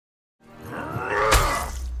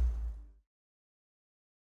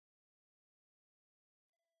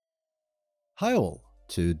Hi all,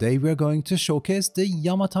 today we are going to showcase the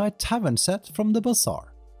Yamatai Tavern Set from the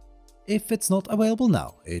Bazaar. If it's not available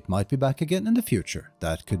now, it might be back again in the future.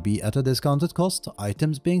 That could be at a discounted cost,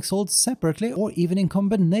 items being sold separately or even in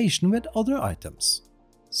combination with other items.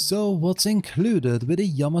 So what's included with the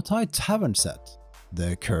Yamatai Tavern Set?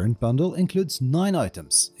 The current bundle includes 9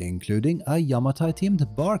 items, including a Yamatai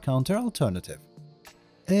themed bar counter alternative.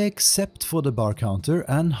 Except for the bar counter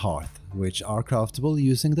and hearth, which are craftable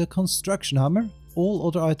using the construction hammer, all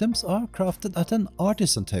other items are crafted at an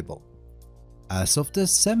artisan table. As of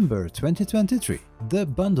December 2023, the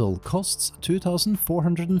bundle costs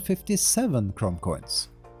 2,457 Chrome coins.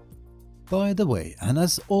 By the way, and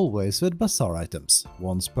as always with Bazaar items,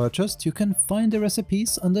 once purchased you can find the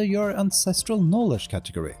recipes under your ancestral knowledge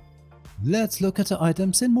category. Let's look at the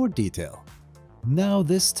items in more detail. Now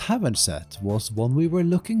this tavern set was one we were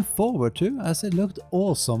looking forward to as it looked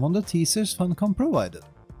awesome on the teasers Funcom provided.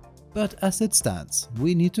 But as it stands,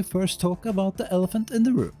 we need to first talk about the elephant in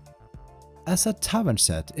the room. As a tavern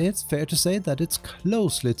set, it's fair to say that it's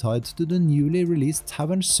closely tied to the newly released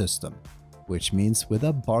tavern system, which means with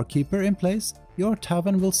a barkeeper in place, your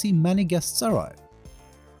tavern will see many guests arrive.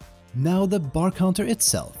 Now the bar counter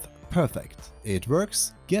itself, perfect. It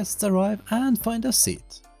works, guests arrive and find a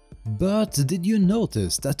seat. But did you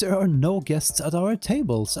notice that there are no guests at our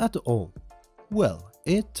tables at all? Well,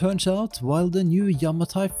 it turns out while the new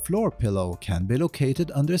Yamatai floor pillow can be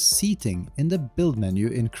located under seating in the build menu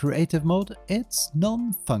in creative mode, it's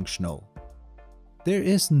non-functional. There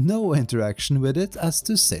is no interaction with it as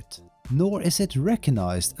to sit, nor is it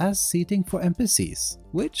recognized as seating for NPCs,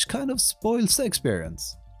 which kind of spoils the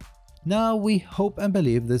experience. Now we hope and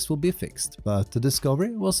believe this will be fixed, but the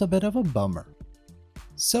discovery was a bit of a bummer.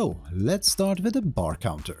 So let's start with the bar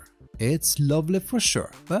counter. It's lovely for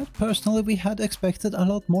sure, but personally we had expected a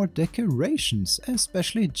lot more decorations,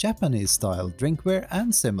 especially Japanese style drinkware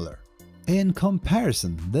and similar. In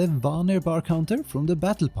comparison, the Vanir bar counter from the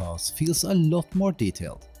Battle Pass feels a lot more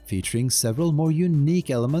detailed, featuring several more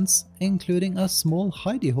unique elements, including a small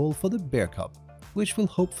hidey hole for the beer cup, which will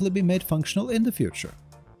hopefully be made functional in the future.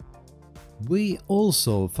 We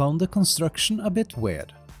also found the construction a bit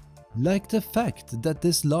weird. Like the fact that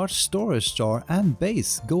this large storage jar and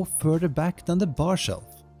base go further back than the bar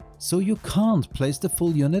shelf, so you can't place the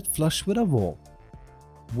full unit flush with a wall.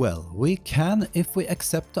 Well, we can if we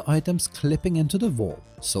accept the items clipping into the wall,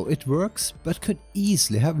 so it works, but could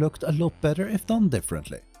easily have looked a lot better if done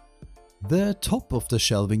differently. The top of the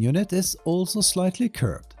shelving unit is also slightly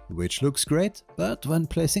curved, which looks great, but when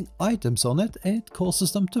placing items on it, it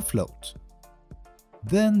causes them to float.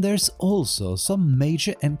 Then there's also some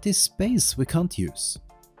major empty space we can't use.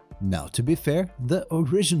 Now to be fair, the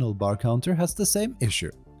original bar counter has the same issue.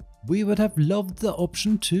 We would have loved the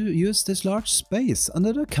option to use this large space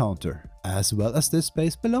under the counter, as well as this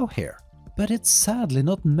space below here, but it's sadly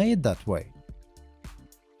not made that way.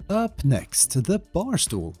 Up next, the bar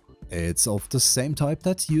stool. It's of the same type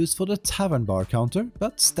that's used for the tavern bar counter,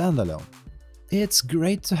 but standalone. It's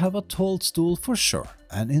great to have a tall stool for sure,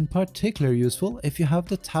 and in particular useful if you have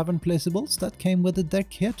the tavern placeables that came with the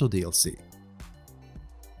Decorative DLC.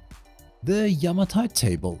 The Yamatai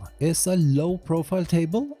Table is a low-profile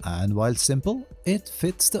table, and while simple, it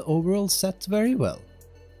fits the overall set very well.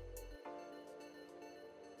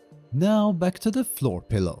 Now back to the floor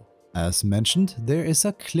pillow. As mentioned, there is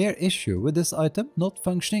a clear issue with this item not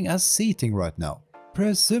functioning as seating right now,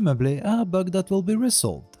 presumably a bug that will be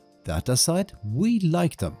resolved. That aside, we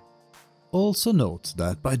like them. Also note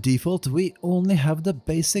that by default we only have the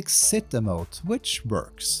basic sit emote, which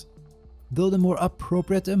works. Though the more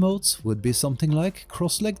appropriate emotes would be something like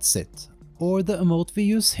cross-legged sit, or the emote we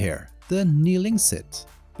use here, the kneeling sit,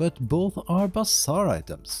 but both are Bazaar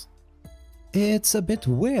items. It's a bit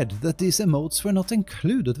weird that these emotes were not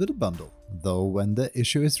included with the bundle, though when the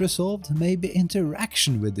issue is resolved, maybe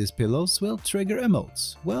interaction with these pillows will trigger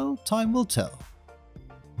emotes. Well, time will tell.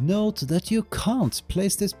 Note that you can't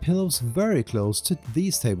place these pillows very close to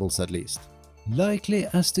these tables at least, likely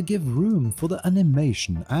as to give room for the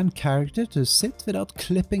animation and character to sit without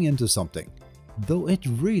clipping into something, though it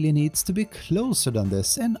really needs to be closer than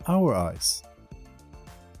this in our eyes.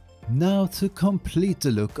 Now to complete the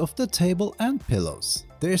look of the table and pillows,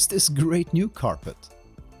 there's this great new carpet.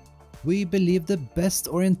 We believe the best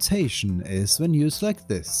orientation is when used like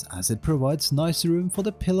this, as it provides nice room for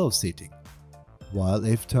the pillow seating. While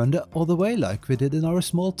if turned the other way like we did in our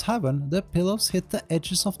small tavern, the pillows hit the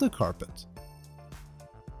edges of the carpet.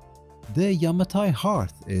 The Yamatai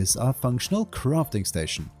Hearth is a functional crafting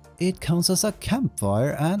station. It counts as a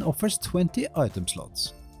campfire and offers 20 item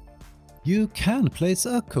slots. You can place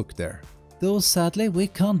a cook there, Though sadly we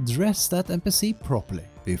can't dress that NPC properly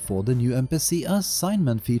before the new NPC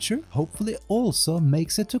assignment feature hopefully also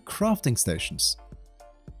makes it to crafting stations.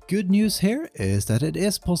 Good news here is that it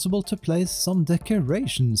is possible to place some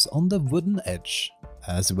decorations on the wooden edge,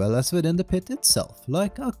 as well as within the pit itself,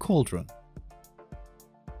 like a cauldron.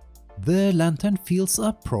 The lantern feels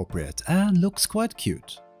appropriate and looks quite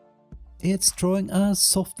cute. It's drawing a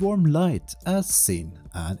soft warm light as seen,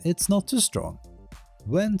 and it's not too strong.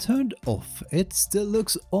 When turned off, it still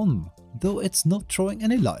looks on, though it's not drawing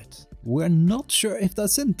any light. We're not sure if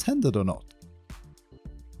that's intended or not.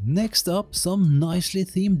 Next up, some nicely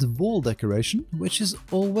themed wall decoration, which is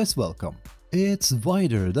always welcome. It's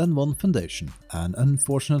wider than one foundation, and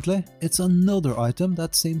unfortunately, it's another item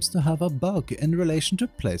that seems to have a bug in relation to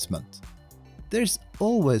placement. There's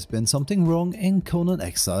always been something wrong in Conan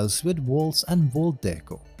Exiles with walls and wall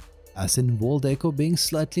deco, as in wall deco being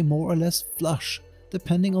slightly more or less flush,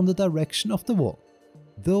 depending on the direction of the wall.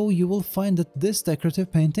 Though you will find that this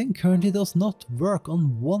decorative painting currently does not work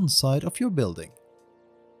on one side of your building.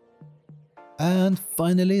 And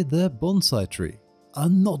finally, the Bonsai Tree,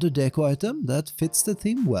 another deco item that fits the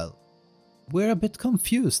theme well. We're a bit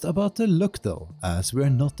confused about the look though, as we're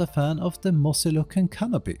not a fan of the mossy look and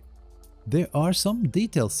canopy. There are some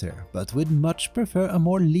details here, but we'd much prefer a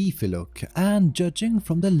more leafy look, and judging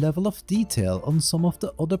from the level of detail on some of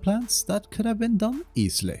the other plants, that could have been done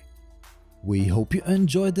easily. We hope you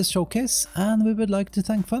enjoyed this showcase, and we would like to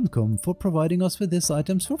thank Funcom for providing us with these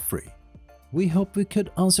items for free. We hope we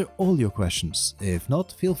could answer all your questions. If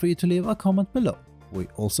not, feel free to leave a comment below. We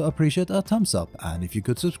also appreciate a thumbs up, and if you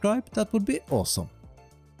could subscribe, that would be awesome.